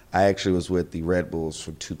I actually was with the Red Bulls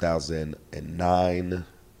from 2010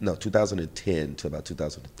 to about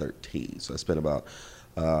 2013. So I spent about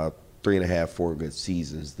 3.5, 4 good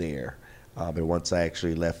seasons there. And once I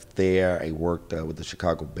actually left there, I worked with the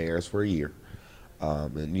Chicago Bears for a year.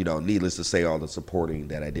 And, needless to say, all the supporting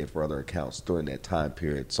that I did for other accounts during that time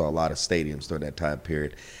period. Saw a lot of stadiums during that time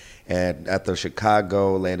period. And after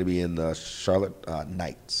Chicago, landed me in the Charlotte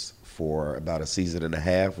Knights for about a season and a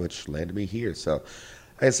half, which landed me here. So,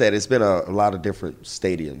 like I said, it's been a lot of different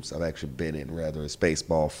stadiums I've actually been in, whether it's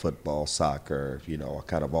baseball, football, soccer,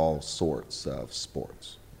 kind of all sorts of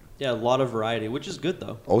sports. Yeah, a lot of variety, which is good,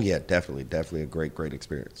 though. Oh, yeah, definitely a great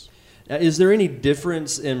experience. Now, is there any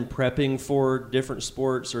difference in prepping for different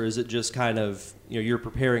sports, or is it just kind of, you're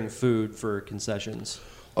preparing food for concessions?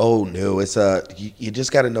 Oh, no. It's you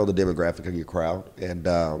just got to know the demographic of your crowd and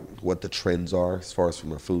what the trends are as far as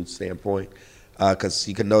from a food standpoint. Because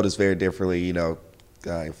you can notice very differently,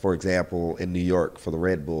 for example, in New York for the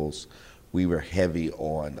Red Bulls, we were heavy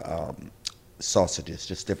on sausages,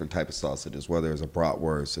 just different type of sausages, whether it's a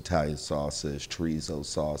bratwurst, Italian sausage, chorizo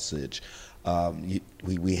sausage.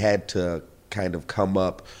 We had to kind of come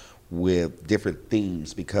up with different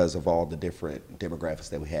themes because of all the different demographics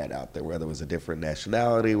that we had out there, whether it was a different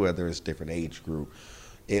nationality, whether it's a different age group.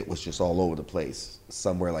 It was just all over the place.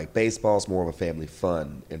 Somewhere like baseball is more of a family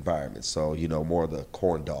fun environment. So, more of the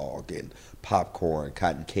corn dog and popcorn,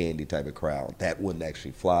 cotton candy type of crowd. That wouldn't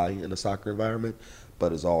actually fly in a soccer environment,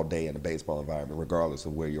 but it's all day in a baseball environment, regardless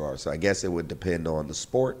of where you are. So I guess it would depend on the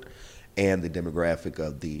sport and the demographic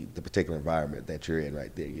of the particular environment that you're in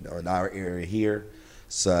right there. In our area here,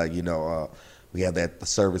 so, we have the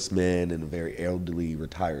servicemen and a very elderly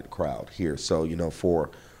retired crowd here. So,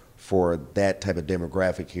 for that type of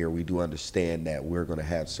demographic here, we do understand that we're going to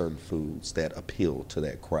have certain foods that appeal to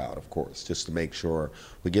that crowd, of course, just to make sure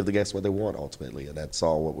we give the guests what they want ultimately. And that's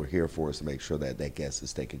all what we're here for, is to make sure that that guest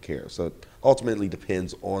is taken care of. So it ultimately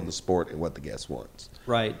depends on the sport and what the guest wants.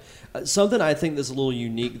 Right. Something I think that's a little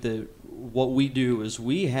unique, that what we do is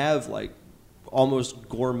we have almost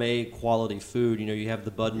gourmet quality food. You have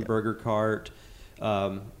the Bud and Burger Cart,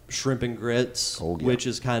 shrimp and grits, which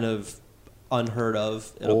is kind of unheard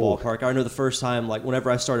of in a ballpark. I know the first time, like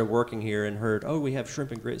whenever I started working here and heard, oh, we have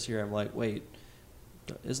shrimp and grits here, I'm like, wait,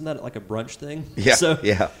 isn't that like a brunch thing? Yeah, So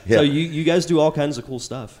you guys do all kinds of cool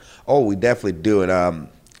stuff. Oh, we definitely do.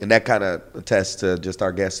 And that kind of attests to just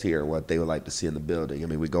our guests here, what they would like to see in the building. I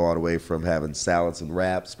mean, we go all the way from having salads and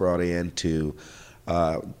wraps brought in to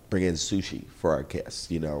bring in sushi for our guests.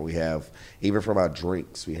 You know, we have, even from our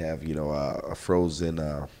drinks, we have, you know, a frozen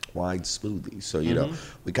wine smoothie. So, you know,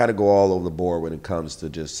 we kind of go all over the board when it comes to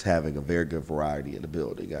just having a very good variety in the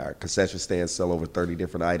building. Our concession stands sell over 30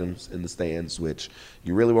 different items in the stands, which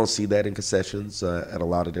you really won't see that in concessions at a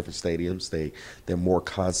lot of different stadiums. They're more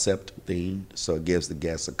concept themed, so it gives the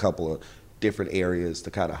guests a couple of different areas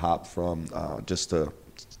to kind of hop from just to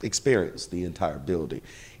experience the entire building.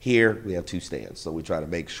 Here, we have 2 stands, so we try to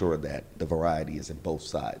make sure that the variety is in both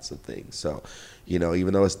sides of things. So, you know,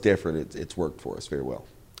 even though it's different, it's worked for us very well.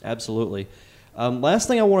 Absolutely. Last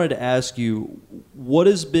thing I wanted to ask you, what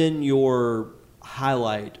has been your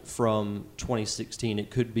highlight from 2016? It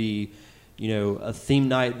could be, you know, a theme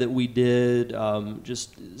night that we did,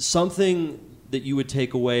 just something that you would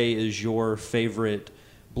take away as your favorite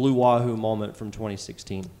Blue Wahoo moment from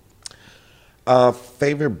 2016.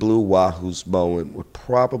 Favorite Blue Wahoos moment would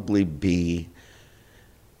probably be,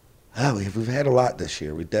 we've had a lot this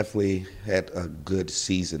year. We definitely had a good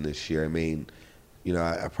season this year. I mean, you know,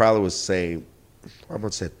 I probably would say, I'm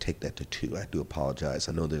going to say take that to 2. I do apologize.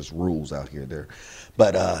 I know there's rules out here there.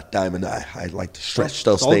 But Diamond, I like to stretch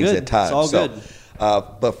those things at times. It's all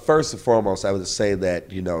good. But first and foremost, I would say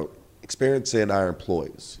that, you know, experiencing our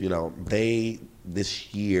employees, you know,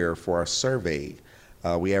 this year for our survey,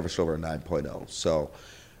 we averaged over a 9.0. So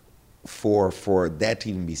for that to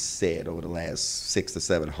even be said over the last 6 to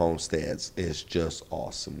 7 homesteads is just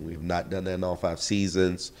awesome. We've not done that in all 5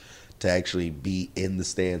 seasons. To actually be in the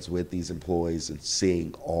stands with these employees and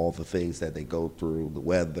seeing all the things that they go through, the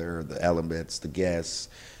weather, the elements, the guests,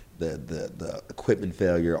 the equipment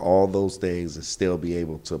failure, all those things, and still be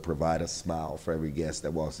able to provide a smile for every guest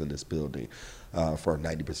that walks in this building, for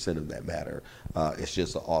 90% of that matter. It's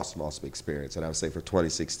just an awesome, awesome experience. And I would say for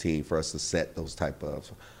 2016, for us to set those type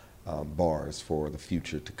of bars for the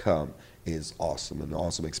future to come is awesome, and an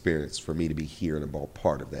awesome experience for me to be here and involved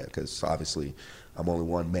part of that, because obviously I'm only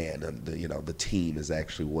one man, and the team is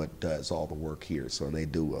actually what does all the work here. So they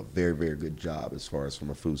do a very, very good job as far as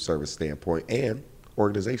from a food service standpoint and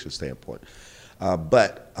organization standpoint.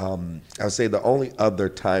 But I would say the only other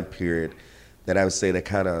time period that I would say that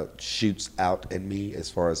kind of shoots out at me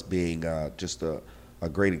as far as being just a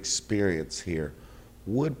great experience here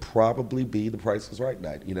would probably be the Price is Right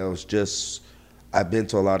night. You know, it's just, I've been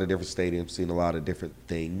to a lot of different stadiums, seen a lot of different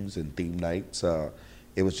things and theme nights.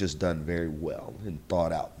 It was just done very well and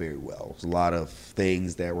thought out very well. It was a lot of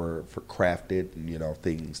things that were crafted, and, you know,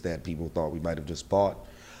 things that people thought we might have just bought.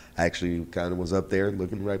 I actually kind of was up there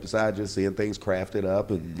looking right beside you, seeing things crafted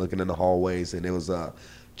up and looking in the hallways, and it was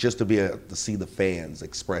just to be able to see the fans'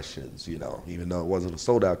 expressions, you know. Even though it wasn't a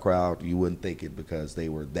sold-out crowd, you wouldn't think it because they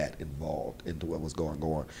were that involved into what was going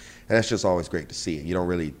on. And that's just always great to see. You don't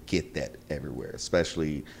really get that everywhere,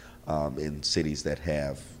 especially in cities that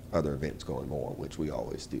have other events going on, which we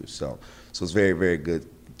always do. So it's very, very good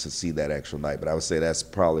to see that actual night. But I would say that's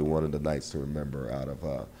probably one of the nights to remember out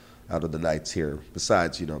of the nights here,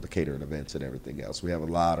 besides, you know, the catering events and everything else. We have a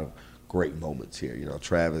lot of great moments here. You know,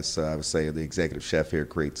 Travis, I would say the executive chef here,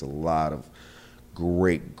 creates a lot of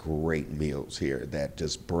great, great meals here that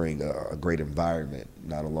just bring a great environment,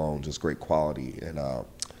 not alone just great quality and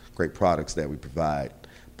great products that we provide,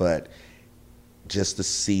 but just to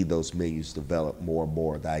see those menus develop more and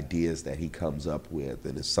more, the ideas that he comes up with,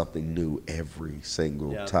 and it's something new every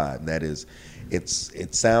single time. That is, it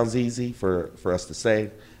sounds easy for us to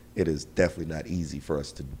say. It is definitely not easy for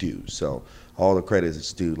us to do. So all the credit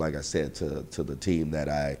is due, like I said, to the team that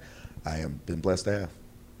I am been blessed to have.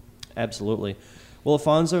 Absolutely. Well,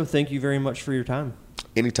 Alfonso, thank you very much for your time.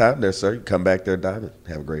 Anytime there, sir. Come back there, Diamond.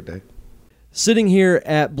 Have a great day. Sitting here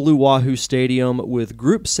at Blue Wahoo Stadium with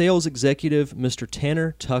Group Sales Executive Mr.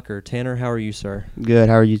 Tanner Tucker. Tanner, how are you, sir? Good.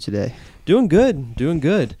 How are you today? Doing good.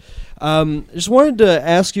 Just wanted to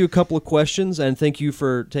ask you a couple of questions, and thank you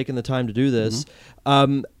for taking the time to do this.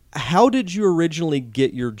 How did you originally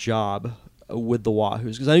get your job with the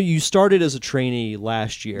Wahoos? Because I know you started as a trainee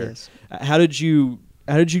last year. Yes. How did you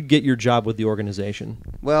get your job with the organization?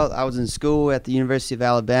 Well, I was in school at the University of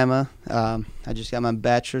Alabama. I just got my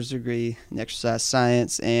bachelor's degree in exercise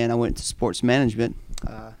science, and I went to sports management,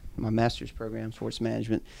 my master's program, sports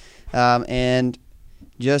management. And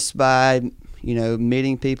just by,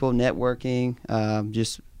 meeting people, networking,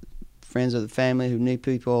 just friends of the family who knew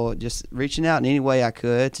people, just reaching out in any way I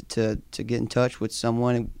could to get in touch with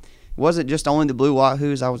someone. It wasn't just only the Blue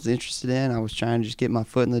Wahoos I was interested in. I was trying to just get my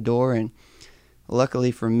foot in the door, and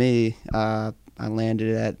luckily for me, I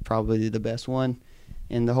landed at probably the best one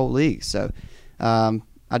in the whole league. So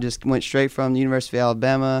I just went straight from the University of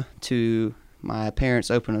Alabama to my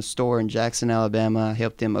parents opened a store in Jackson, Alabama. I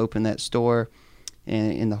helped them open that store,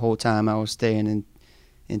 and in the whole time I was staying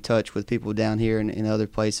in touch with people down here and in other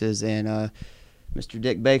places. And Mr.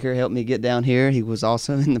 Dick Baker helped me get down here. He was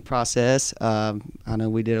awesome in the process. I know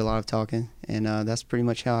we did a lot of talking, and that's pretty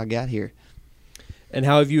much how I got here. And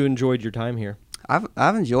how have you enjoyed your time here?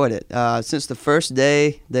 I've enjoyed it since the first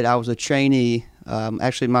day that I was a trainee.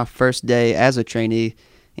 Actually, my first day as a trainee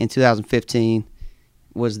in 2015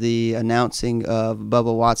 was the announcing of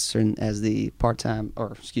Bubba Watson as the part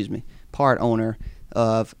owner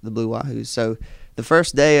of the Blue Wahoos. So the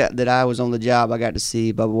first day that I was on the job, I got to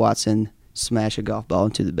see Bubba Watson smash a golf ball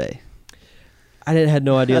into the bay. I had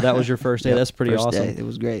no idea that was your first day. Yep, That's pretty first awesome. Day. It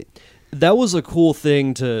was great. That was a cool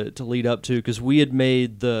thing to lead up to, because we had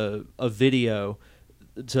made a video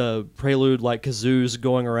to prelude like kazoos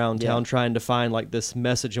going around town trying to find like this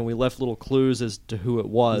message, and we left little clues as to who it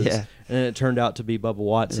was. Yeah. And it turned out to be Bubba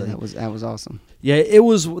Watson. Yeah, that was awesome. Yeah,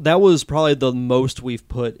 that was probably the most we've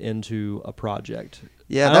put into a project.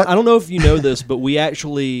 Yeah, I don't know if you know this, but we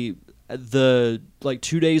actually 2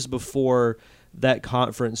 days before that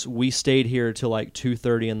conference, we stayed here till like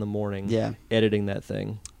 2:30 in the morning editing that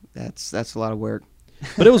thing. That's a lot of work.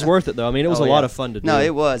 But it was worth it, though. I mean, it was a lot of fun to do. No, it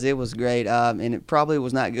was great. And it probably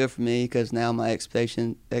was not good for me, because now my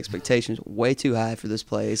expectations are way too high for this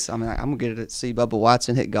place. I mean, I'm going to see Bubba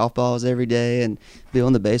Watson hit golf balls every day and be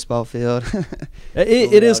on the baseball field.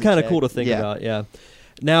 It is kind of cool to think about, yeah.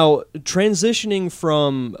 Now, transitioning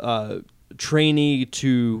from trainee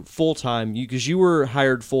to full-time, because you were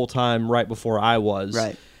hired full-time right before I was.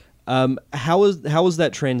 Right. How was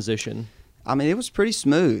that transition? I mean, it was pretty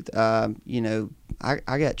smooth.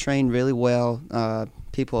 I got trained really well.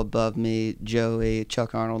 People above me, Joey,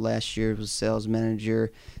 Chuck Arnold last year was sales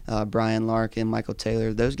manager, Brian Larkin, Michael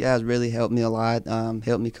Taylor. Those guys really helped me a lot,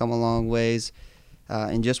 helped me come a long ways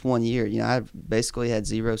in just 1 year. I basically had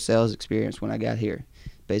zero sales experience when I got here,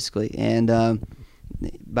 basically. And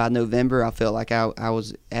by November, I felt like I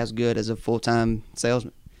was as good as a full-time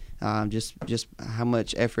salesman. Just how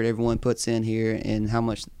much effort everyone puts in here and how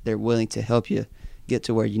much they're willing to help you get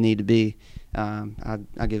to where you need to be.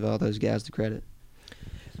 I give all those guys the credit.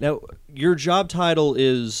 Now, your job title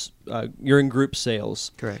is you're in group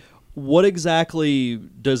sales. Correct. What exactly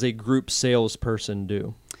does a group salesperson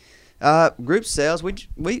do? Group sales,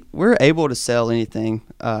 we're able to sell anything,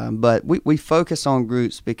 but we focus on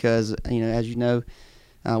groups because, as you know,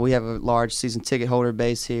 we have a large season ticket holder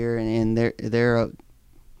base here, and they're a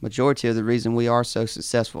majority of the reason we are so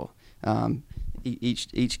successful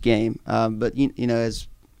each game. But as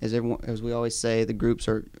we always say, the groups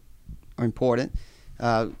are important.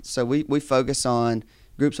 So we focus on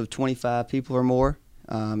groups of 25 people or more.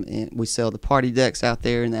 And we sell the party decks out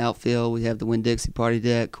there in the outfield. We have the Winn-Dixie party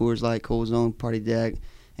deck, Coors Light Cool Zone party deck,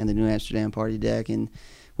 and the New Amsterdam party deck. And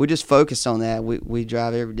we just focus on that. We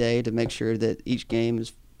drive every day to make sure that each game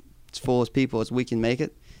is as full as people as we can make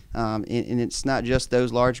it. And it's not just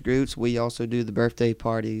those large groups. We also do the birthday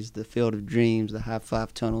parties, the Field of Dreams, the High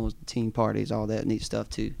Five Tunnels, the team parties, all that neat stuff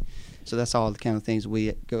too. So that's all the kind of things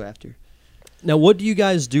we go after. Now, what do you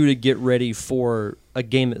guys do to get ready for a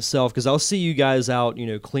game itself? Because I'll see you guys out,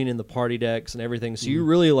 cleaning the party decks and everything. So you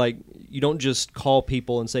really you don't just call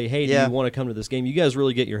people and say, "Hey, do you want to come to this game?" You guys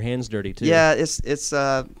really get your hands dirty too. Yeah, it's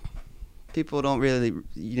people don't really,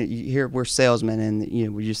 you hear we're salesmen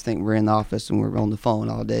and we just think we're in the office and we're on the phone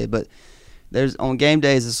all day. But on game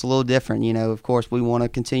days it's a little different. Of course we want to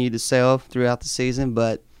continue to sell throughout the season,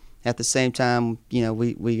 but at the same time,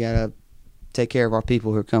 we gotta take care of our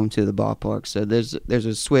people who are coming to the ballpark. So there's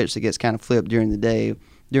a switch that gets kind of flipped during the day.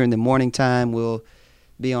 During the morning time, we'll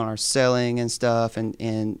be on our selling and stuff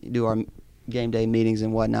and do our game day meetings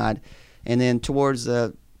and whatnot. And then towards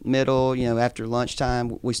the middle, after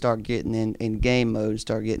lunchtime, we start getting in game mode and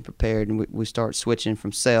start getting prepared, and we start switching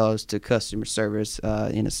from sales to customer service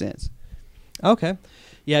in a sense. Okay.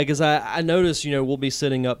 Yeah, because I noticed, we'll be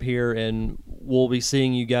sitting up here and we'll be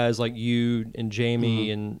seeing you guys like you and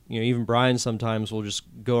Jamie and, even Brian sometimes will just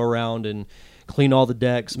go around and clean all the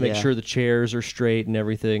decks, make sure the chairs are straight and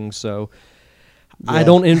everything. So I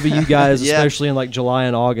don't envy you guys, especially in July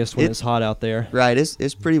and August when it's hot out there. Right.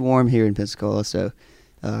 It's pretty warm here in Pensacola, so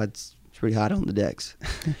it's pretty hot on the decks.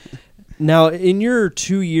 Now, in your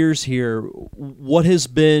 2 years here, what has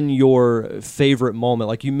been your favorite moment?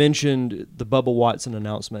 Like you mentioned the Bubba Watson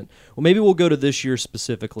announcement. Well, maybe we'll go to this year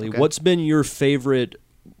specifically. Okay. What's been your favorite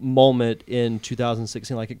moment in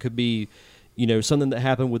 2016? Like it could be, something that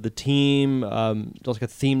happened with the team, just like a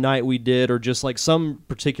theme night we did, or just like some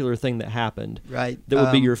particular thing that happened. Right. That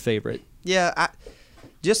would be your favorite. Yeah,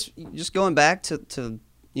 just going back to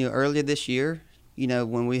earlier this year,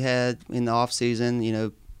 when we had in the off season,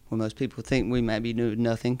 when most people think we might be doing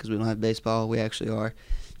nothing because we don't have baseball, we actually are.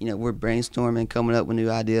 We're brainstorming, coming up with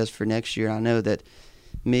new ideas for next year. I know that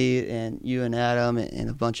me and you and Adam and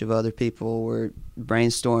a bunch of other people were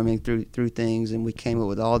brainstorming through things, and we came up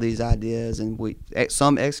with all these ideas, and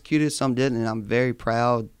some executed, some didn't, and I'm very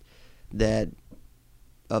proud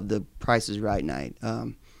of the Price is Right night.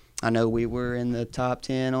 I know we were in the top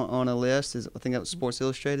 10 on a list. I think that was Sports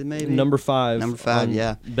Illustrated, maybe? Number 5. Number 5,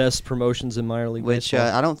 yeah. Best promotions in minor league Which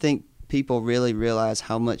baseball. I don't think people really realize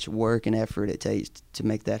how much work and effort it takes to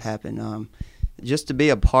make that happen. Just to be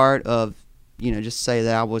a part of, just say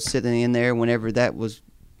that I was sitting in there whenever that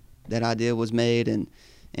idea was made and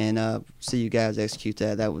see you guys execute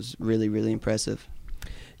that was really, really impressive.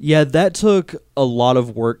 Yeah, that took a lot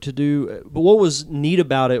of work to do. But what was neat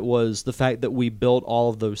about it was the fact that we built all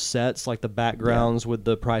of those sets, like the backgrounds with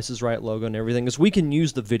the Price is Right logo and everything, because we can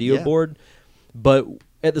use the video board, but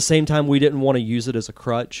at the same time, we didn't want to use it as a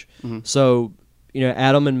crutch. Mm-hmm. So,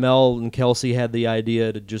 Adam and Mel and Kelsey had the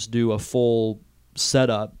idea to just do a full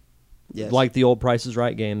setup, like the old Price is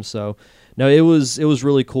Right games. So, no, it was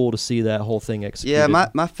really cool to see that whole thing executed. Yeah,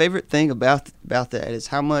 my favorite thing about that is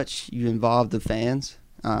how much you involve the fans.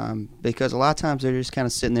 Because a lot of times they're just kind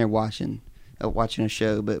of sitting there watching a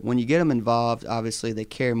show, but when you get them involved, obviously they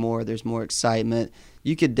care more. There's more excitement.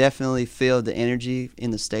 You could definitely feel the energy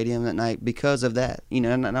in the stadium that night because of that.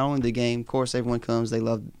 Not only the game. Of course, everyone comes. They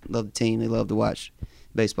love the team. They love to watch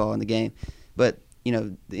baseball in the game, but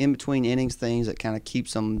the in between innings things that kind of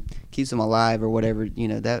keeps them alive or whatever.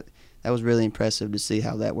 That was really impressive to see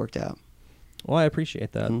how that worked out. Well, I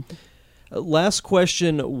appreciate that. Mm-hmm. Last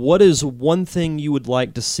question, what is one thing you would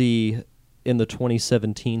like to see in the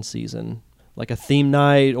 2017 season? Like a theme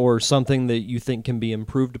night or something that you think can be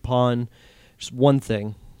improved upon? Just one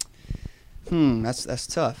thing. That's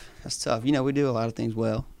tough. That's tough. We do a lot of things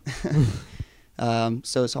well.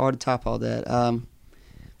 So it's hard to top all that.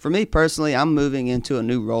 For me personally, I'm moving into a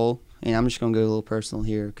new role, and I'm just going to go a little personal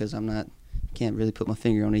here because can't really put my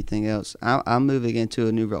finger on anything else. I'm moving into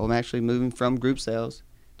a new role. I'm actually moving from group sales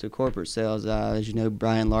to corporate sales. As you know,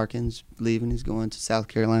 Brian Larkin's leaving. He's going to South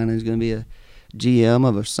Carolina. He's going to be a GM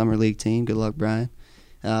of a summer league team. Good luck, Brian.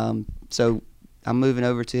 So I'm moving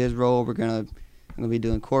over to his role. I'm going to be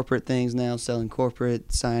doing corporate things now, selling corporate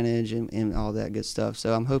signage and all that good stuff.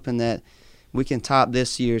 So I'm hoping that we can top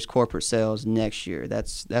this year's corporate sales next year.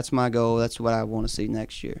 That's my goal. That's what I want to see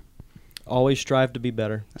next year. Always strive to be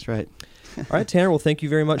better. That's right. All right, Tanner. Well, thank you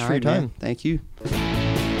very much for your time. Man. Thank you.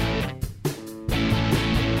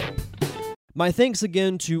 My thanks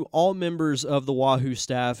again to all members of the Wahoo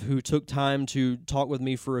staff who took time to talk with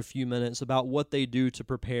me for a few minutes about what they do to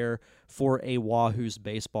prepare for a Wahoos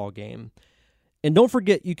baseball game. And don't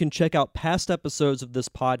forget, you can check out past episodes of this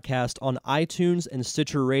podcast on iTunes and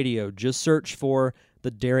Stitcher Radio. Just search for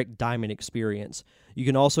The Derek Diamond Experience. You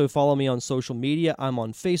can also follow me on social media. I'm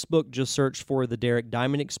on Facebook. Just search for The Derek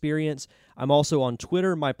Diamond Experience. I'm also on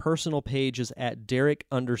Twitter. My personal page is at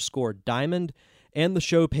Derek_Diamond. And the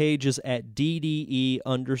show page is at DDE_podcast.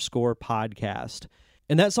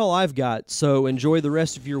 And that's all I've got. So enjoy the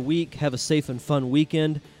rest of your week. Have a safe and fun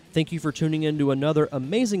weekend. Thank you for tuning in to another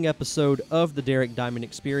amazing episode of the Derek Diamond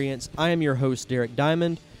Experience. I am your host, Derek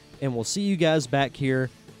Diamond, and we'll see you guys back here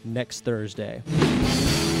next Thursday.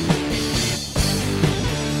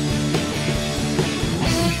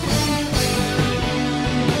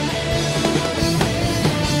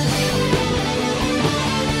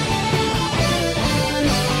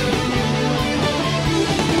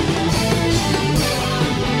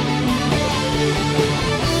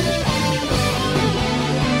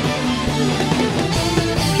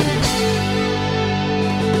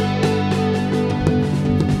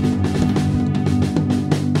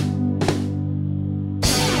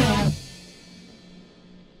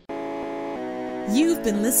 You've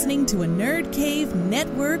been listening to a Nerd Cave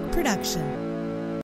Network production.